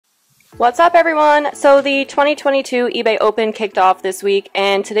What's up, everyone? So the 2022 eBay Open kicked off this week,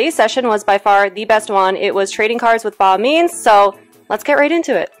 and today's session was by far the best one. It was trading cards with Bob Means, so let's get right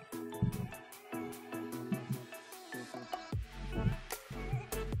into it.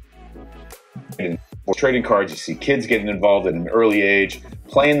 For trading cards, you see kids getting involved at an early age,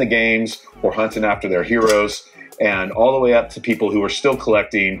 playing the games or hunting after their heroes, and all the way up to people who are still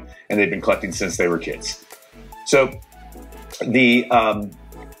collecting, and they've been collecting since they were kids. So the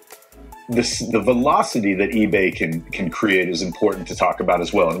velocity that eBay can create is important to talk about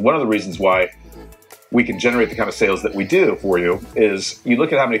as well. And one of the reasons why we can generate the kind of sales that we do for you is you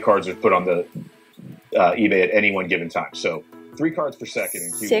look at how many cards are put on the eBay at any one given time. So 3 cards per second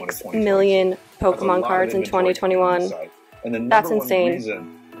in Q1 of 6 million Pokemon cards in 2021. And That's insane.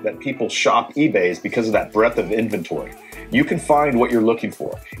 Reason that people shop eBay is because of that breadth of inventory. You can find what you're looking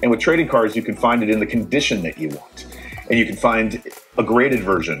for. And with trading cards, you can find it in the condition that you want. And you can find a graded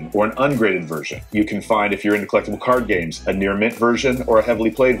version or an ungraded version. You can find, if you're into collectible card games, a near mint version or a heavily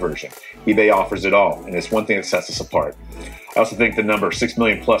played version. eBay offers it all, and it's one thing that sets us apart. I also think the number 6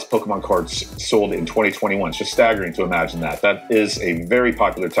 million plus Pokemon cards sold in 2021 is just staggering to imagine that. That is a very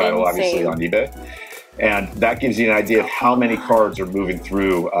popular title, obviously, on eBay. And that gives you an idea of how many cards are moving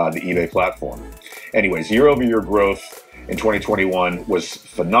through the eBay platform. Anyways, year-over-year growth in 2021 was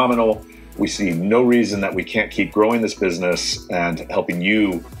phenomenal. We see no reason that we can't keep growing this business and helping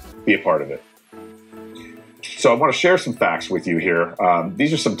you be a part of it. So I want to share some facts with you here.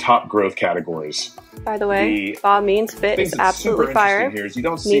 These are some top growth categories. By the way, Bob Means fit is absolutely fire. Here is you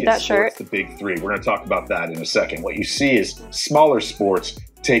don't see that shirt. The big 3. We're going to talk about that in a second. What you see is smaller sports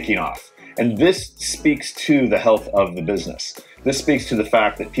taking off. And this speaks to the health of the business. This speaks to the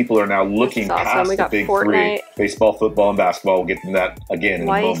fact that people are now looking past the big Fortnite. 3, baseball, football, and basketball. We'll get to that again in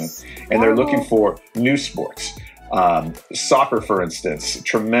a moment. And they're looking for new sports. Soccer, for instance,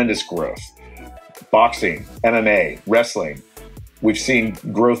 tremendous growth. Boxing, MMA, wrestling. We've seen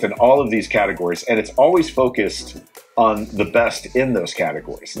growth in all of these categories, and it's always focused on the best in those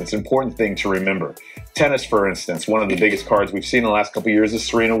categories. And it's an important thing to remember. Tennis, for instance, one of the biggest cards we've seen in the last couple of years is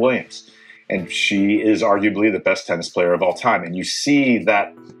Serena Williams. And she is arguably the best tennis player of all time. And you see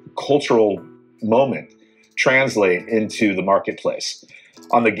that cultural moment translate into the marketplace.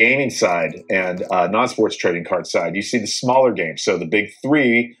 On the gaming side and non-sports trading card side, you see the smaller games. So the big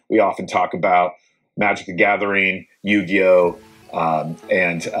 3 we often talk about, Magic the Gathering, Yu-Gi-Oh!,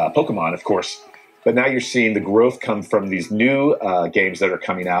 and Pokemon, of course. But now you're seeing the growth come from these new games that are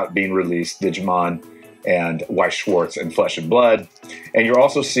coming out, being released, Digimon and Weiss Schwarz and Flesh and Blood. And you're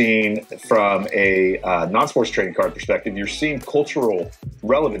also seeing, from a non-sports trading card perspective, you're seeing cultural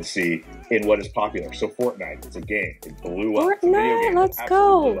relevancy in what is popular. So Fortnite, it's a game. It blew up. Fortnite, let's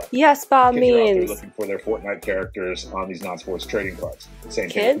go. Yes, Bob Means. Kids are looking for their Fortnite characters on these non-sports trading cards. Same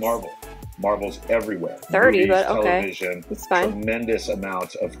thing with Marvel. Marvel's everywhere. 30, movies, but okay. Television, it's fine. Tremendous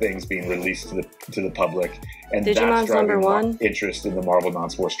amount of things being released to the public. And Digimon's that's driving #1. Interest in the Marvel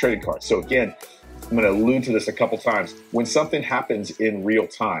non-sports trading cards. So again, I'm going to allude to this a couple times. When something happens in real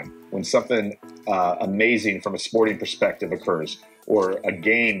time, when something amazing from a sporting perspective occurs, or a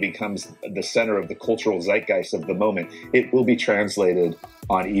game becomes the center of the cultural zeitgeist of the moment, it will be translated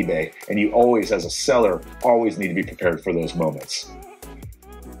on eBay. And you always, as a seller, always need to be prepared for those moments.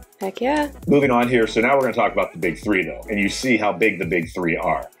 Heck yeah. Moving on here. So now we're going to talk about the big 3, though. And you see how big the big 3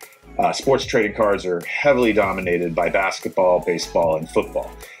 are. Sports trading cards are heavily dominated by basketball, baseball, and football.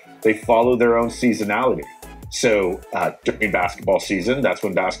 They follow their own seasonality. So during basketball season, that's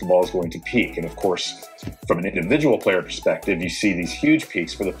when basketball is going to peak. And of course, from an individual player perspective, you see these huge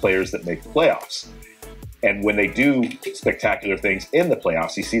peaks for the players that make the playoffs. And when they do spectacular things in the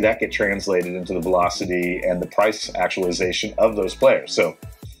playoffs, you see that get translated into the velocity and the price actualization of those players. So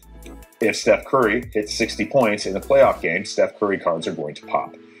if Steph Curry hits 60 points in a playoff game, Steph Curry cards are going to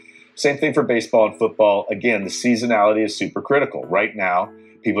pop. Same thing for baseball and football. Again, the seasonality is super critical. Right now,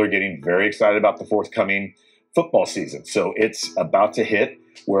 people are getting very excited about the forthcoming football season. So it's about to hit.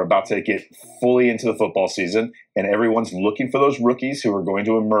 We're about to get fully into the football season, and everyone's looking for those rookies who are going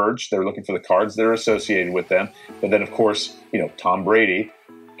to emerge. They're looking for the cards that are associated with them. But then, of course, Tom Brady.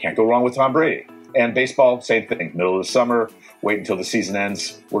 Can't go wrong with Tom Brady. And baseball, same thing. Middle of the summer, wait until the season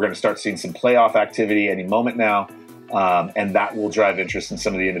ends. We're going to start seeing some playoff activity any moment now, and that will drive interest in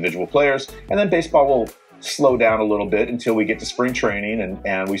some of the individual players. And then baseball will slow down a little bit until we get to spring training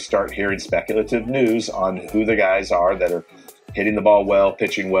and we start hearing speculative news on who the guys are that are hitting the ball well,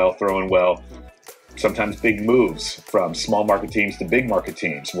 pitching well, throwing well. Sometimes big moves from small market teams to big market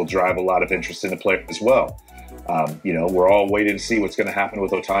teams will drive a lot of interest in the player as well. We're all waiting to see what's going to happen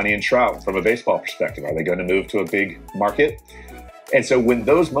with Ohtani and Trout from a baseball perspective. Are they going to move to a big market? And so when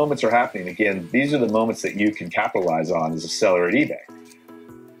those moments are happening, again, these are the moments that you can capitalize on as a seller at eBay.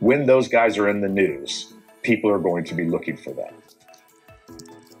 When those guys are in the news, people are going to be looking for them.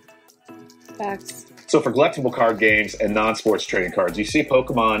 Facts. So for collectible card games and non-sports trading cards, you see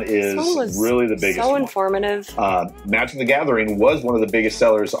Pokemon is really the biggest so one. informative. Magic the Gathering was one of the biggest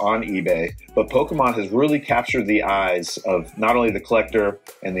sellers on eBay, but Pokemon has really captured the eyes of not only the collector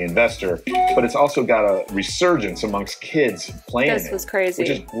and the investor, but it's also got a resurgence amongst kids playing This was crazy. which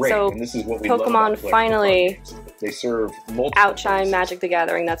is great. So and this is what we love Pokemon about finally card games. They serve multiple outshine purposes. Magic the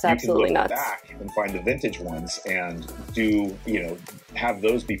Gathering. That's absolutely You can look nuts. back and find the vintage ones and do, have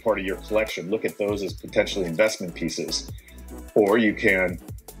those be part of your collection. Look at those as potentially investment pieces. Or you can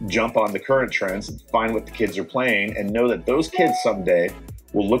jump on the current trends and find what the kids are playing and know that those kids someday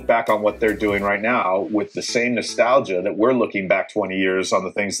will look back on what they're doing right now with the same nostalgia that we're looking back 20 years on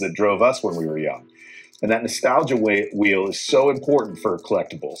the things that drove us when we were young. And that nostalgia wheel is so important for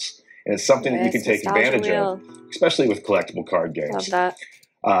collectibles. And it's something that you can take advantage of, especially with collectible card games. Love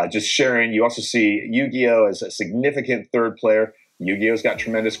that. Just sharing, you also see Yu-Gi-Oh! As a significant third player. Yu-Gi-Oh's got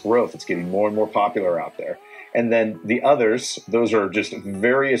tremendous growth. It's getting more and more popular out there. And then the others, those are just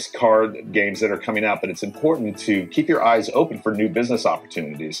various card games that are coming out, but it's important to keep your eyes open for new business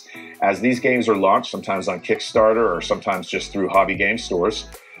opportunities. As these games are launched, sometimes on Kickstarter or sometimes just through hobby game stores,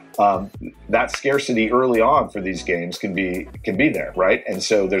 that scarcity early on for these games can be there, right? And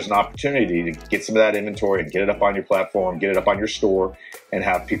so there's an opportunity to get some of that inventory and get it up on your platform, get it up on your store, and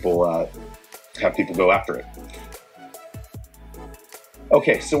have people go after it.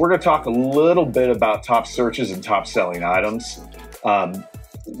 Okay, so we're going to talk a little bit about top searches and top selling items.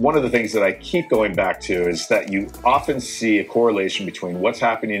 One of the things that I keep going back to is that you often see a correlation between what's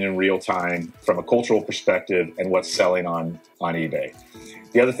happening in real time from a cultural perspective and what's selling on eBay.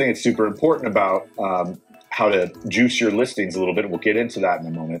 The other thing that's super important about how to juice your listings a little bit, we'll get into that in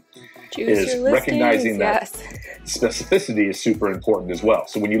a moment, is recognizing that specificity is super important as well.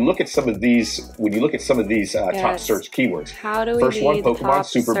 So when you look at some of these, top search keywords, how do we first one, Pokemon,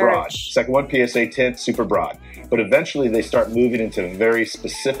 super broad. Second one, PSA 10, super broad. But eventually they start moving into very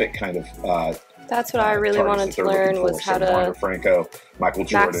specific kind of that's what I really wanted to learn, was how to Franco, Michael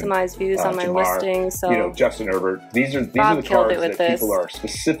Jordan, maximize views on my Jamar, listings. So Justin Herbert. These are the cards that people are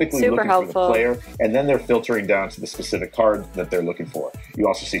specifically looking for the player, and then they're filtering down to the specific card that they're looking for. You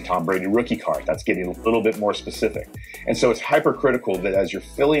also see Tom Brady rookie card. That's getting a little bit more specific. And so it's hypercritical that as you're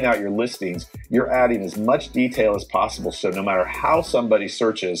filling out your listings, you're adding as much detail as possible. So no matter how somebody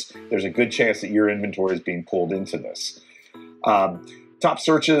searches, there's a good chance that your inventory is being pulled into this. Top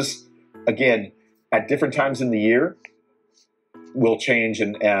searches, again, at different times in the year, will change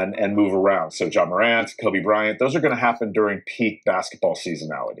and move around. So John Morant, Kobe Bryant, those are going to happen during peak basketball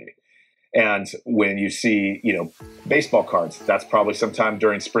seasonality. And when you see, baseball cards, that's probably sometime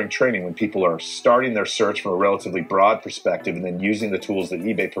during spring training when people are starting their search from a relatively broad perspective and then using the tools that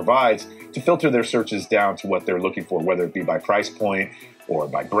eBay provides to filter their searches down to what they're looking for, whether it be by price point or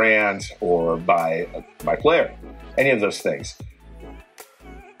by brand or by player, any of those things.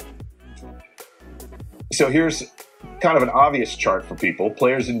 So here's kind of an obvious chart for people,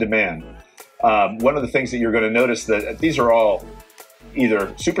 players in demand. One of the things that you're going to notice that these are all either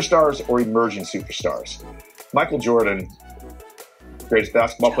superstars or emerging superstars. Michael Jordan, greatest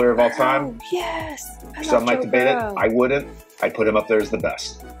basketball player of all time. Yes. Some might debate it. I wouldn't. I'd put him up there as the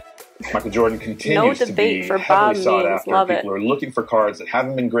best. Michael Jordan continues to be heavily sought after. People are looking for cards that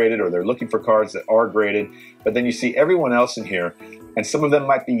haven't been graded, or they're looking for cards that are graded. But then you see everyone else in here, and some of them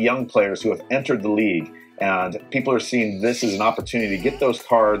might be young players who have entered the league. And people are seeing this as an opportunity to get those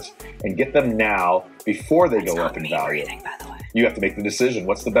cards and get them now before they go up in value. You have to make the decision.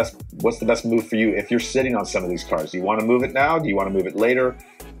 What's the best move for you if you're sitting on some of these cards? Do you want to move it now? Do you want to move it later?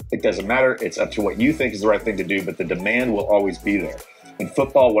 It doesn't matter. It's up to what you think is the right thing to do, but the demand will always be there. In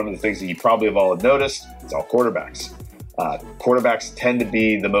football, one of the things that you probably have all noticed, it's all quarterbacks. Quarterbacks tend to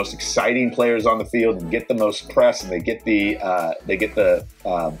be the most exciting players on the field and get the most press, and they get the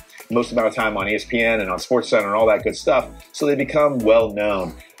most amount of time on ESPN and on SportsCenter and all that good stuff. So they become well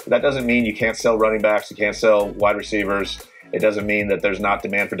known. That doesn't mean you can't sell running backs, you can't sell wide receivers. It doesn't mean that there's not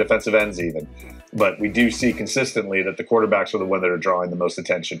demand for defensive ends even. But we do see consistently that the quarterbacks are the ones that are drawing the most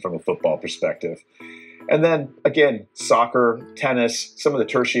attention from a football perspective. And then again, soccer, tennis, some of the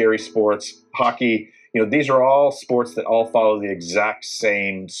tertiary sports, hockey, these are all sports that all follow the exact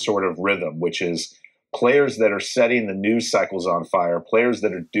same sort of rhythm, which is players that are setting the news cycles on fire, players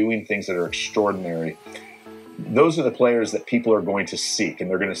that are doing things that are extraordinary. Those are the players that people are going to seek, and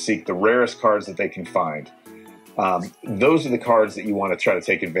they're going to seek the rarest cards that they can find. Those are the cards that you want to try to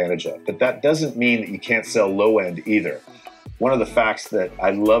take advantage of. But that doesn't mean that you can't sell low end either. one of the facts that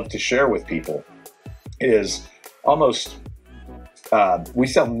I love to share with people is we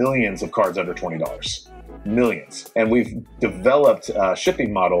sell millions of cards under $20. Millions. And we've developed a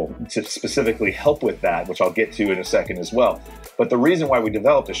shipping model to specifically help with that, which I'll get to in a second as well. But the reason why we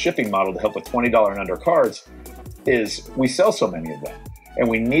developed a shipping model to help with $20 and under cards is we sell so many of them. And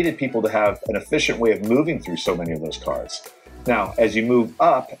we needed people to have an efficient way of moving through so many of those cards. Now, as you move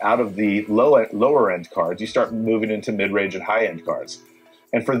up out of the lower end cards, you start moving into mid-range and high-end cards.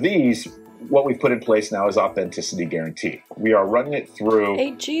 And for these, what we've put in place now is authenticity guarantee. We are running it through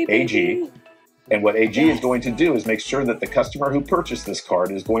AG. And what AG is going to do is make sure that the customer who purchased this card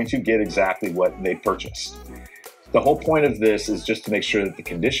is going to get exactly what they purchased. The whole point of this is just to make sure that the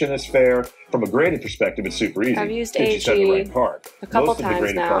condition is fair. From a graded perspective, it's super easy. I've used AG a couple Most of times the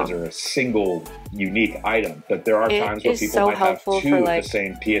graded now. cards are a single, unique item, but there are times where people might have two of the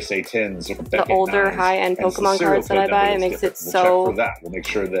same PSA 10s or the older high-end Pokemon cards that I buy. It makes it so we'll check for that. We'll make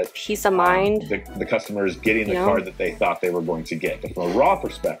sure that peace of mind. The customer is getting the card that they thought they were going to get. But from a raw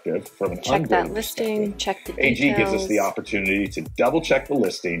perspective, from an check that ungraded listing, check the AG details. gives us the opportunity to double check the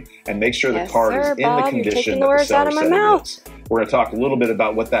listing and make sure Yes, the card sir, is in Bob, the you're condition taking that the the words out seller of my said mouth. it is. We're going to talk a little bit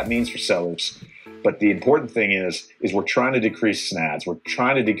about what that means for sellers. But the important thing is we're trying to decrease SNADs. We're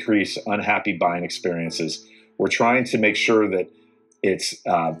trying to decrease unhappy buying experiences. We're trying to make sure that it's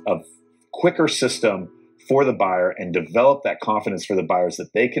a quicker system for the buyer and develop that confidence for the buyers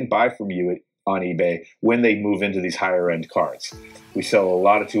that they can buy from you on eBay when they move into these higher end cards. We sell a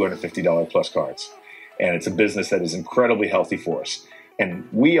lot of $250 plus cards, and it's a business that is incredibly healthy for us. And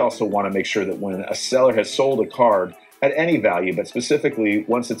we also want to make sure that when a seller has sold a card at any value, but specifically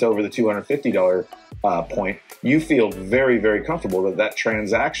once it's over the $250 point, you feel very, very comfortable that that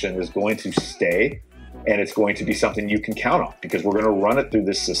transaction is going to stay and it's going to be something you can count on, because we're going to run it through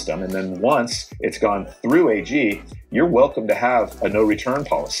this system. And then once it's gone through AG, you're welcome to have a no return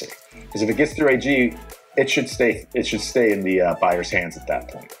policy, because if it gets through AG, it should stay in the buyer's hands at that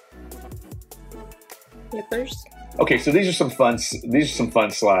point. Yippers. Okay, so these are some fun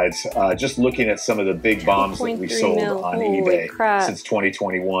slides. Just looking at some of the big bombs that we sold on eBay since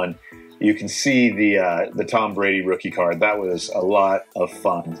 2021. You can see the Tom Brady rookie card. That was a lot of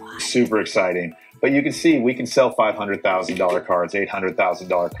fun, super exciting. But you can see we can sell $500,000 cards,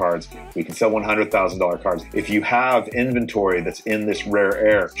 $800,000 cards. We can sell $100,000 cards. If you have inventory that's in this rare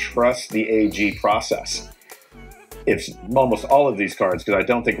air, trust the AG process. It's almost all of these cards, because I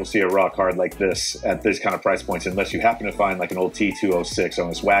don't think we'll see a raw card like this at this kind of price points unless you happen to find like an old T206 on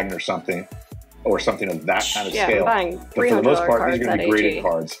this Wagner something, or something of that kind of scale. But for the most part, these are going to be graded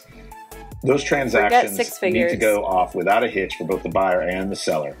cards. Those transactions need to go off without a hitch for both the buyer and the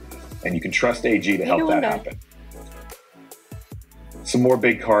seller, and you can trust AG to help that happen. Some more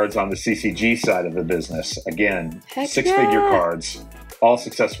big cards on the CCG side of the business. Again, six-figure cards, all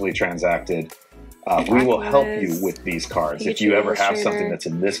successfully transacted. We will help you with these cards. If you ever have something that's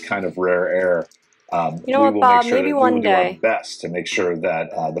in this kind of rare air, you know what, Bob? Maybe one day we will do our best to make sure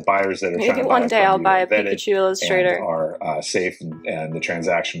that the buyers that are trying to buy one day I'll buy a vetted Pikachu Illustrator and are safe, and the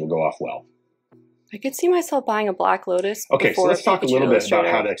transaction will go off well. I could see myself buying a Black Lotus. Okay, so let's talk a little bit about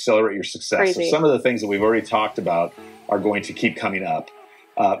how to accelerate your success. Crazy. So some of the things that we've already talked about are going to keep coming up.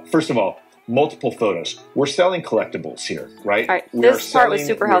 First of all, multiple photos. We're selling collectibles here, right? All right, this part was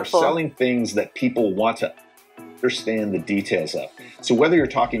super helpful. We're selling things that people want to understand the details of. So whether you're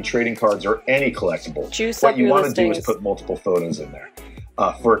talking trading cards or any collectible, what you want to do is put multiple photos in there.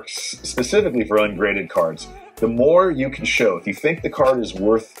 Specifically for ungraded cards, the more you can show, if you think the card is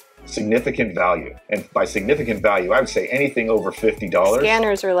worth significant value, and by significant value, I would say anything over $50.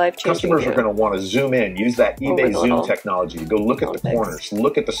 Scanners are life-changing. Customers are going to want to zoom in, use that eBay zoom technology, go look at the corners,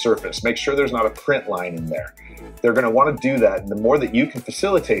 look at the surface, make sure there's not a print line in there. They're going to want to do that, and the more that you can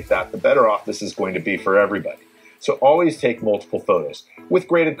facilitate that, the better off this is going to be for everybody. So always take multiple photos. With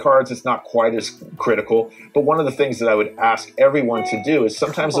graded cards, it's not quite as critical, but one of the things that I would ask everyone to do is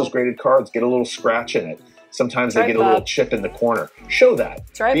sometimes those graded cards get a little scratch in it. Sometimes they get a little chip in the corner. Show that.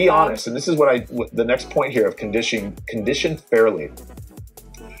 Be honest. And this is what the next point here of condition fairly.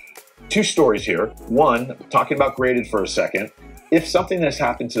 Two stories here. One, talking about graded for a second. If something has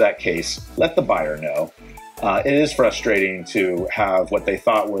happened to that case, let the buyer know. It is frustrating to have what they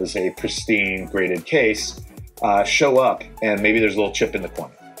thought was a pristine graded case show up, and maybe there's a little chip in the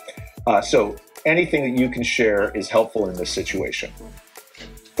corner. So anything that you can share is helpful in this situation.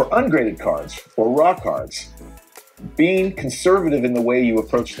 For ungraded cards or raw cards, being conservative in the way you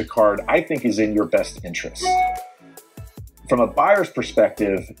approach the card, I think, is in your best interest. From a buyer's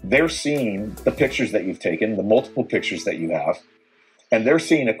perspective, they're seeing the pictures that you've taken, the multiple pictures that you have, and they're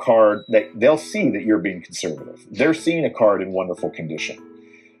seeing a card that they'll see that you're being conservative. They're seeing a card in wonderful condition.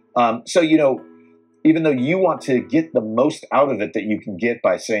 So, you know, even though you want to get the most out of it that you can get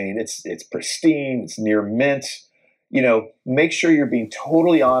by saying it's pristine, it's near mint, you know, make sure you're being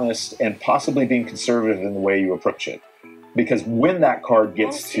totally honest and possibly being conservative in the way you approach it. Because when that card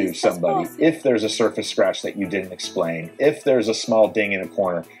gets to somebody, if there's a surface scratch that you didn't explain, if there's a small ding in a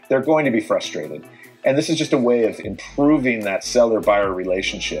corner, they're going to be frustrated. And this is just a way of improving that seller-buyer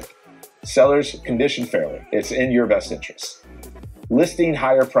relationship. Sellers, condition fairly. It's in your best interest. Listing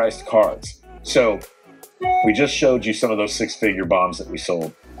higher-priced cards. So we just showed you some of those six-figure bombs that we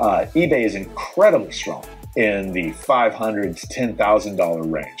sold. eBay is incredibly strong in the $500 to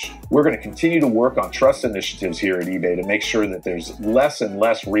 $10,000 range. We're going to continue to work on trust initiatives here at eBay to make sure that there's less and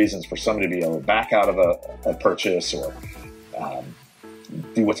less reasons for somebody to be able to back out of a purchase or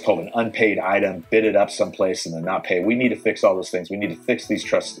do what's called an unpaid item, bid it up someplace and then not pay. We need to fix all those things. We need to fix these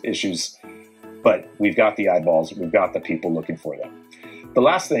trust issues, but we've got the eyeballs. We've got the people looking for them. The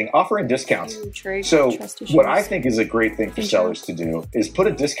last thing, offering discounts. So what I think is a great thing for sellers to do is put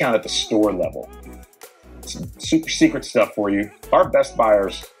a discount at the store level. Some super secret stuff for you. Our best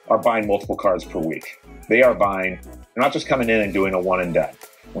buyers are buying multiple cards per week. They are buying, they're not just coming in and doing a one and done.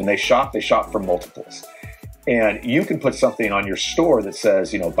 When they shop for multiples. And you can put something on your store that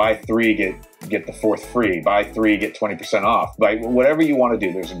says, you know, buy three, get the fourth free, buy three, get 20% off, buy whatever you want to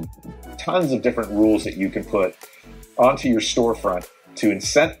do. There's tons of different rules that you can put onto your storefront to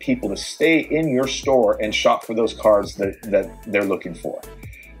incent people to stay in your store and shop for those cards that they're looking for.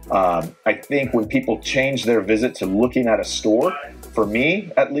 I think when people change their visit to looking at a store, for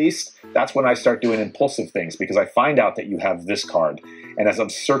me at least, that's when I start doing impulsive things because I find out that you have this card. And as I'm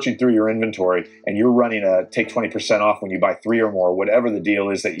searching through your inventory and you're running a take 20% off when you buy three or more, whatever the deal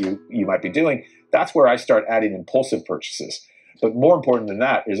is that you might be doing, that's where I start adding impulsive purchases. But more important than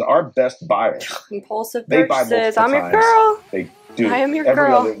that is our best buyers. Impulsive they purchases. Buy I'm your times. girl. They do I am your every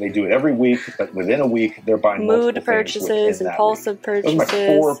girl. They do it every week, but within a week, they're buying mood purchases, impulsive purchases. Those are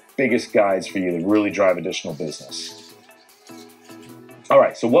my 4 biggest guides for you to really drive additional business. All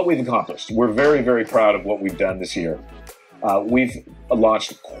right, so what we've accomplished. We're very, very proud of what we've done this year. We've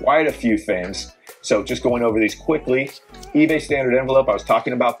launched quite a few things. So just going over these quickly. eBay Standard Envelope, I was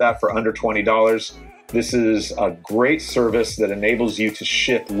talking about that for under $20. This is a great service that enables you to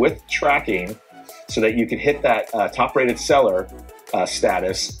ship with tracking so that you can hit that top-rated seller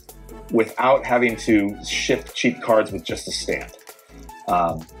status without having to ship cheap cards with just a stamp.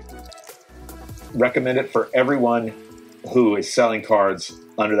 Recommend it for everyone who is selling cards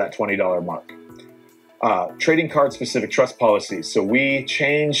under that $20 mark. Trading card specific trust policies. So we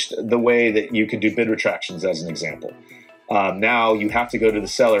changed the way that you can do bid retractions as an example. Now you have to go to the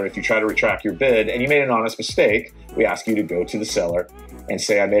seller if you try to retract your bid and you made an honest mistake. We ask you to go to the seller and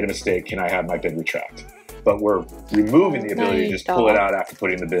say, I made a mistake. Can I have my bid retract? But we're removing the ability to just pull it out after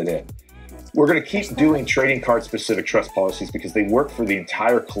putting the bid in. We're going to keep doing trading card specific trust policies because they work for the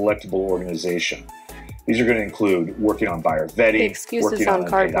entire collectible organization. These are going to include working on buyer vetting, the excuses working on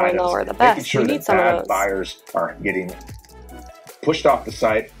card going low are the best. making sure you need that some of bad those. buyers are getting pushed off the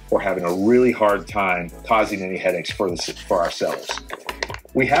site or having a really hard time causing any headaches for our sellers.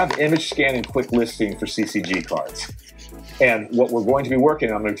 We have image scanning quick listing for CCG cards. And what we're going to be working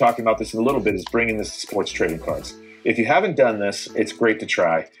on, I'm going to be talking about this in a little bit, is bringing this to sports trading cards. If you haven't done this, it's great to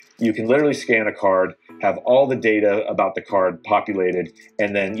try. You can literally scan a card, have all the data about the card populated,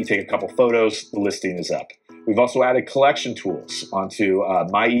 and then you take a couple photos, the listing is up. We've also added collection tools onto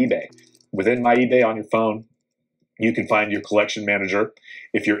My eBay. Within My eBay on your phone, you can find your collection manager.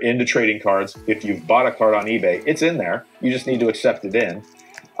 If you're into trading cards, if you've bought a card on eBay, it's in there. You just need to accept it in.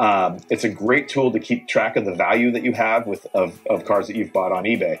 It's a great tool to keep track of the value that you have of cards that you've bought on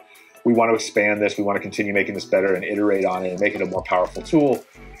eBay. We want to expand this. We want to continue making this better and iterate on it and make it a more powerful tool.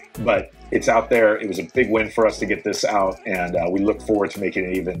 But it's out there. It was a big win for us to get this out, and we look forward to making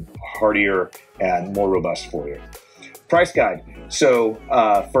it even hardier and more robust for you. Price guide. So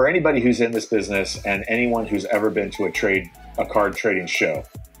for anybody who's in this business and anyone who's ever been to a card trading show,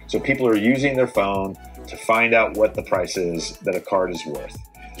 so people are using their phone to find out what the price is that a card is worth.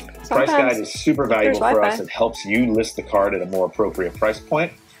 Price guide is super valuable for us. It helps you list the card at a more appropriate price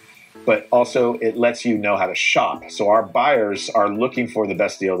point, but also it lets you know how to shop. So our buyers are looking for the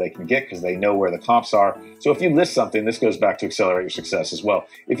best deal they can get because they know where the comps are. So if you list something, this goes back to accelerate your success as well.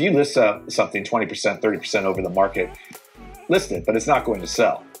 If you list something 20%, 30% over the market, list it, but it's not going to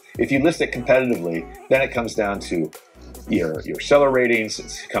sell. If you list it competitively, then it comes down to your seller ratings.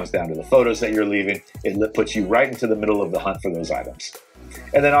 It comes down to the photos that you're leaving. It puts you right into the middle of the hunt for those items.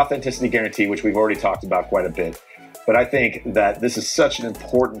 And then authenticity guarantee, which we've already talked about quite a bit. But I think that this is such an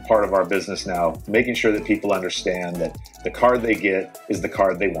important part of our business now, making sure that people understand that the card they get is the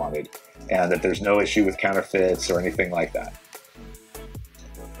card they wanted and that there's no issue with counterfeits or anything like that.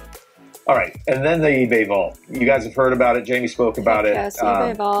 All right, and then the eBay Vault. You guys have heard about it. Jamie spoke about it. Yes,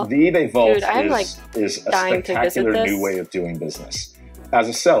 eBay Vault. The eBay Vault Dude, is a spectacular new way of doing business. As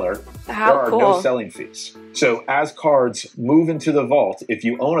a seller, there are no selling fees. So as cards move into the vault, if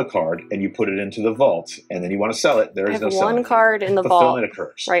you own a card and you put it into the vault and then you want to sell it, there is no selling fee. One card in the vault. Fulfillment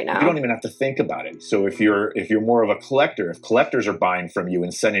occurs right now. You don't even have to think about it. So if you're more of a collector, if collectors are buying from you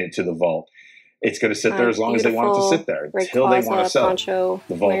and sending it to the vault, it's going to sit there as long as they want it to sit there until they want to sell it.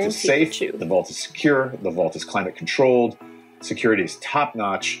 The vault is safe. The vault is secure. The vault is climate controlled. Security is top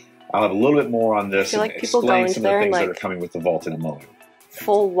notch. I'll have a little bit more on this and explain some of the things that are coming with the vault in a moment.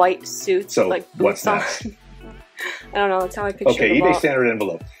 Full white suits, so like what's next? I don't know. That's how I picture Okay, eBay Standard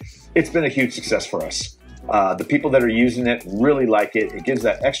Envelope. It's been a huge success for us. The people that are using it really like it. It gives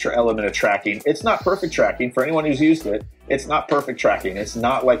that extra element of tracking. It's not perfect tracking. For anyone who's used it, it's not perfect tracking. It's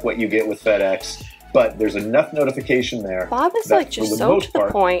not like what you get with FedEx, but there's enough notification there. Bob is like just so to the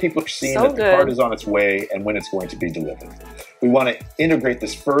point. People are seeing that the card is on its way and when it's going to be delivered. We want to integrate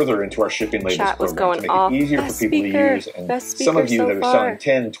this further into our shipping labels program to make it easier for people to use. And some of you that are selling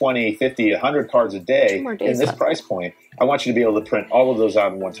 10, 20, 50, 100 cards a day in this price point, I want you to be able to print all of those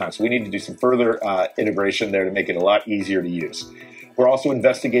out in one time. So we need to do some further integration there to make it a lot easier to use. We're also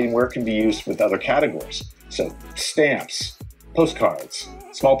investigating where it can be used with other categories. So stamps, postcards,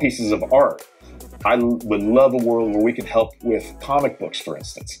 small pieces of art. I would love a world where we can help with comic books, for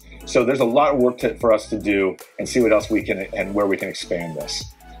instance. So there's a lot of work for us to do and see what else we can and where we can expand this.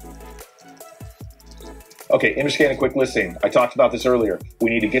 Okay, Interscan and quick listing. I talked about this earlier. We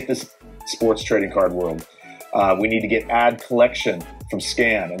need to get this sports trading card world. We need to get ad collection from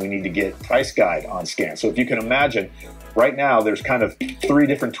Scan, and we need to get price guide on Scan. So if you can imagine, right now there's kind of 3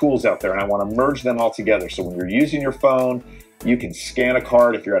 different tools out there, and I want to merge them all together. So when you're using your phone, you can scan a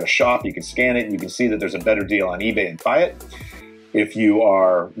card. If you're at a shop, you can scan it. You can see that there's a better deal on eBay and buy it. If you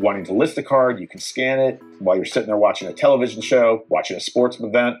are wanting to list a card, you can scan it while you're sitting there watching a television show, watching a sports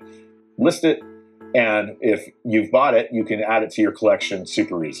event, list it. And if you've bought it, you can add it to your collection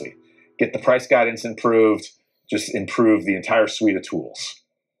super easy. Get the price guidance improved, just improve the entire suite of tools.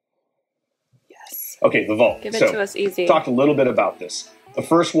 Yes. Okay, the vault. Give it to us easy. Talked a little bit about this. The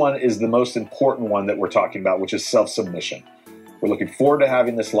first one is the most important one that we're talking about, which is self-submission. We're looking forward to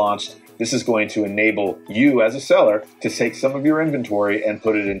having this launched. This is going to enable you as a seller to take some of your inventory and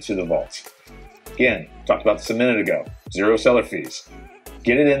put it into the vault. Again, talked about this a minute ago, 0 seller fees.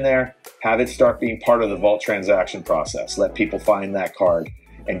 Get it in there, have it start being part of the vault transaction process. Let people find that card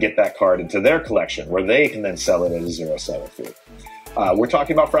and get that card into their collection where they can then sell it at a 0 seller fee. We're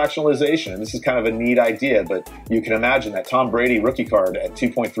talking about fractionalization, and this is kind of a neat idea, but you can imagine that Tom Brady rookie card at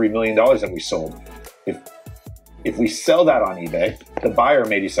 $2.3 million that we sold. If we sell that on eBay, the buyer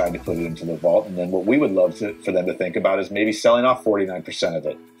may decide to put it into the vault, and then what we would love for them to think about is maybe selling off 49% of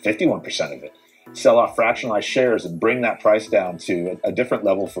it, 51% of it, sell off fractionalized shares and bring that price down to a different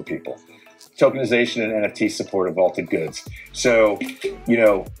level for people. Tokenization and NFT support of vaulted goods. So, you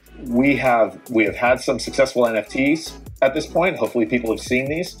know, we have had some successful NFTs at this point. Hopefully people have seen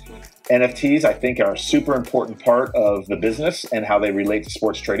these. NFTs, I think, are a super important part of the business and how they relate to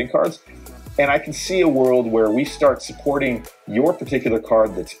sports trading cards. And I can see a world where we start supporting your particular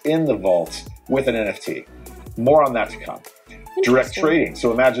card that's in the vault with an NFT. More on that to come. Direct trading.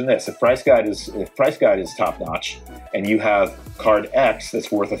 So imagine this: if price guide is top notch, and you have card X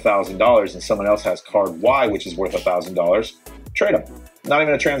that's worth $1,000, and someone else has card Y which is worth $1,000, trade them. Not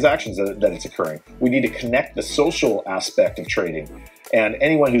even a transaction that it's occurring. We need to connect the social aspect of trading. And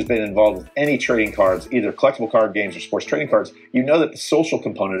anyone who's been involved with any trading cards, either collectible card games or sports trading cards, you know that the social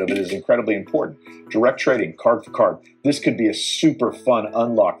component of it is incredibly important. Direct trading, card for card. This could be a super fun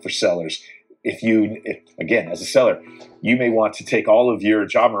unlock for sellers. Again, as a seller, you may want to take all of your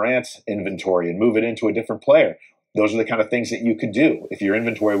Ja Morant inventory and move it into a different player. Those are the kind of things that you could do if your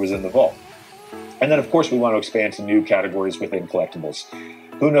inventory was in the vault. And then, of course, we want to expand to new categories within collectibles.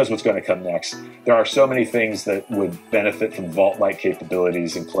 Who knows what's going to come next? There are so many things that would benefit from vault-like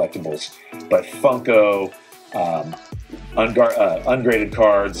capabilities in collectibles. But Funko, ungraded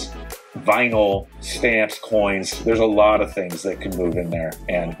cards, vinyl, stamps, coins, there's a lot of things that can move in there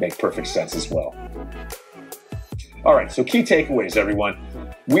and make perfect sense as well. All right, so key takeaways, everyone.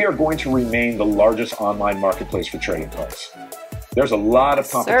 We are going to remain the largest online marketplace for trading cards. There's a lot of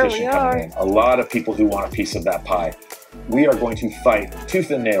competition coming in, a lot of people who want a piece of that pie. We are going to fight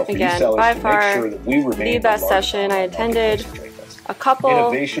tooth and nail for you sellers to make sure that we remain the best session. I attended a couple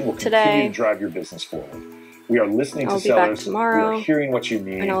Innovation will continue to drive your business forward. We are listening to I'll be back sellers. tomorrow, we are hearing what you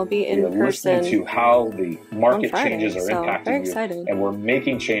need. and I'll be in we are person listening to how the market on Friday, changes are so impacting very you, excited. and we're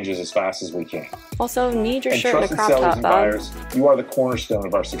making changes as fast as we can. Also, need your And shirt and a trusted crop sellers top, and Bob. buyers, you are the cornerstone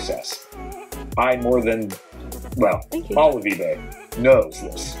of our success. More than, well, all of eBay knows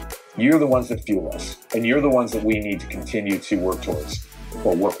this. You're the ones that fuel us, and you're the ones that we need to continue to work towards,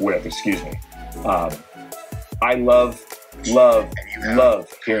 or work with, excuse me. I love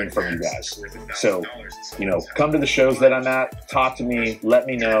hearing from you guys. So, come to the shows that I'm at, talk to me, let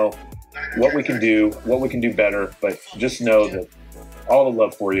me know what we can do better, but just know that all the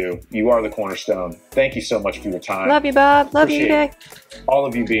love for you. You are the cornerstone. Thank you so much for your time. Love you, Bob. Love you, eBay. All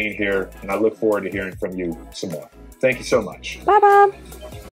of you being here, and I look forward to hearing from you some more. Thank you so much. Bye, Bob.